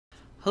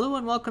Hello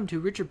and welcome to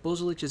Richard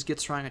Bozulich's Get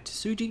Strong at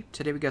Tesuji.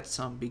 Today we got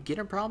some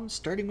beginner problems,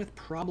 starting with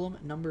problem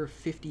number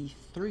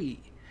 53.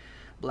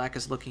 Black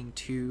is looking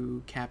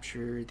to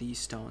capture these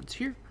stones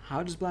here.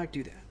 How does black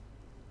do that?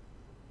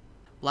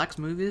 Black's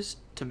move is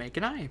to make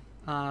an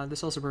eye.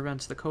 This also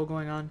prevents the ko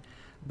going on,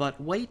 but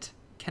white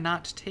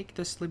cannot take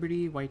this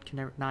liberty. White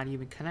can not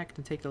even connect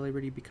and take the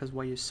liberty because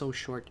white is so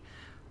short.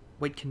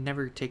 White can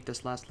never take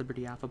this last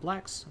liberty off of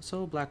black's,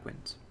 so black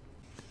wins.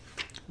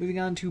 Moving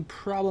on to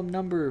problem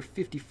number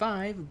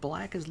 55,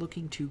 black is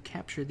looking to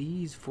capture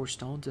these 4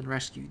 stones and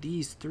rescue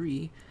these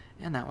 3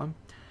 and that one.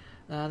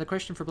 The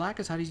question for black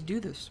is, how does he do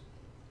this?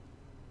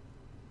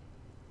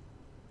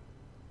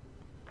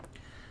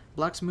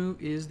 Black's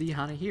move is the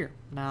Hana here.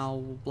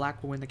 Now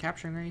black will win the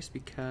capturing race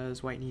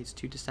because white needs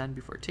to descend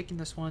before taking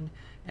this one,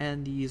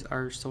 and these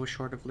are so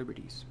short of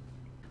liberties.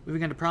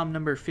 Moving on to problem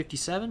number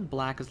 57,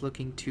 black is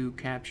looking to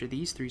capture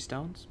these 3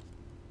 stones.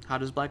 How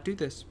does black do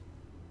this?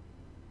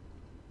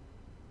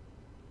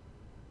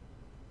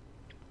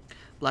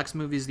 Black's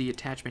move is the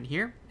attachment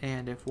here,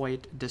 and if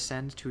white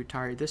descends to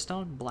Atari this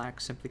stone,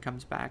 black simply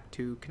comes back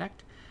to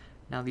connect.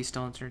 Now these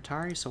stones are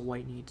Atari, so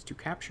white needs to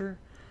capture.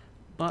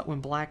 But when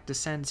black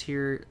descends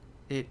here,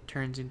 it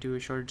turns into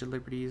a shortage of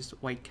liberties.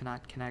 White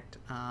cannot connect.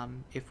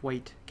 If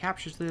white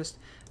captures this,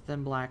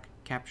 then black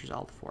captures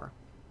all 4.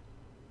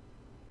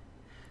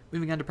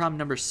 Moving on to problem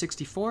number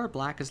 64,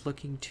 black is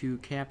looking to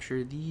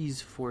capture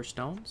these 4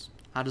 stones.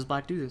 How does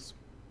black do this?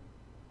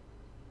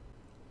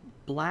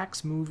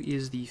 Black's move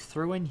is the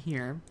throw in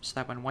here, so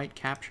that when white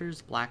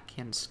captures, black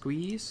can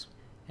squeeze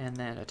and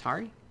then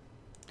Atari.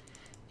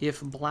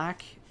 If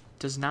black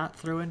does not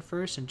throw in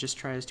first and just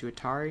tries to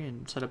Atari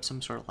and set up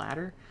some sort of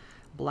ladder,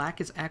 black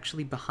is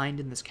actually behind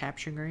in this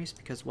capturing race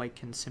because white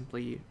can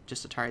simply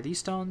just Atari these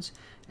stones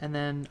and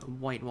then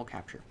white will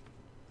capture.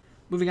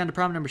 Moving on to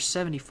problem number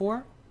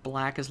 74,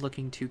 black is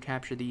looking to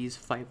capture these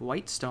 5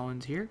 white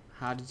stones here.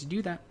 How does he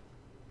do that?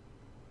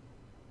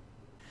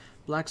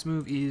 Black's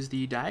move is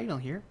the diagonal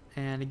here,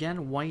 and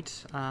again,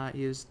 white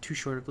is too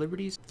short of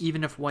liberties.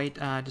 Even if white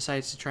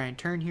decides to try and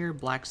turn here,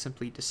 black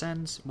simply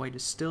descends. White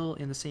is still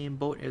in the same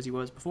boat as he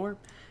was before,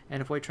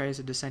 and if white tries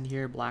to descend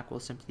here, black will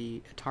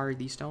simply Atari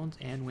these stones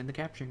and win the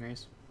capturing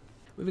race.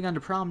 Moving on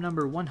to problem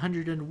number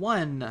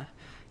 101.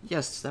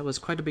 Yes, that was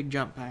quite a big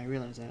jump, I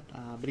realize that.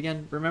 But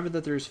again, remember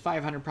that there's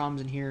 500 problems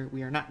in here.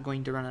 We are not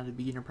going to run out of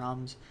beginner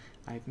problems.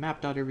 I've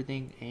mapped out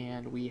everything,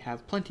 and we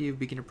have plenty of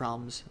beginner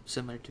problems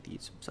similar to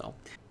these. So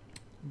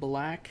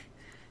black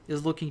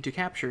is looking to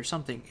capture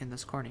something in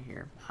this corner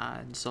here,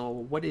 and so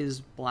what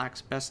is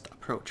black's best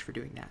approach for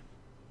doing that?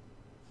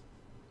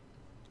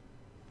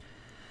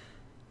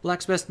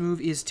 Black's best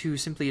move is to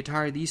simply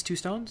Atari these 2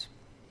 stones.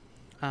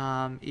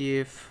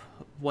 If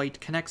white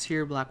connects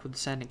here, black will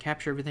descend and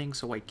capture everything,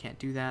 so white can't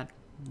do that.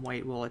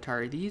 White will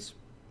Atari these.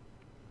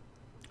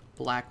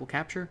 Black will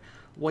capture.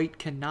 White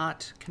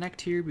cannot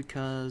connect here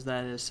because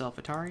that is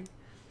self-Atari,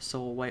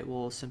 so white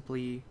will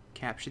simply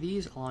capture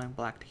these, allowing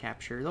black to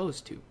capture those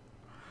 2.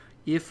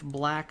 If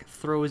black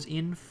throws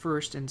in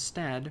first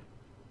instead,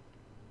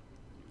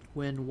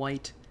 when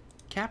white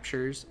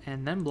captures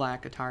and then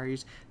black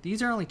Ataris,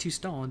 these are only 2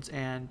 stones,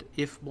 and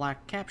if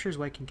black captures,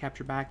 white can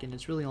capture back, and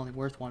it's really only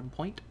worth 1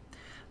 point.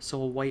 So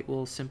white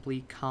will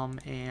simply come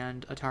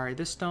and Atari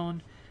this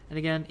stone, and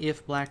again,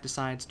 if black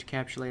decides to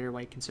capture later,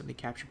 white can simply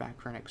capture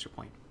back for an extra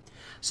point.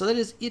 So that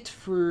is it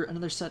for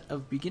another set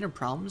of beginner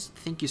problems.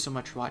 Thank you so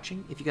much for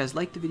watching. If you guys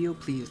liked the video,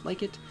 please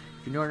like it.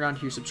 If you're new around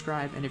here,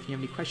 subscribe. And if you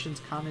have any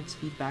questions, comments,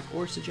 feedback,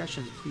 or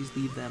suggestions, please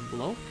leave them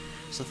below.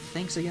 So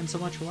thanks again so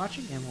much for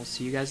watching, and we'll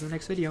see you guys in the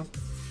next video.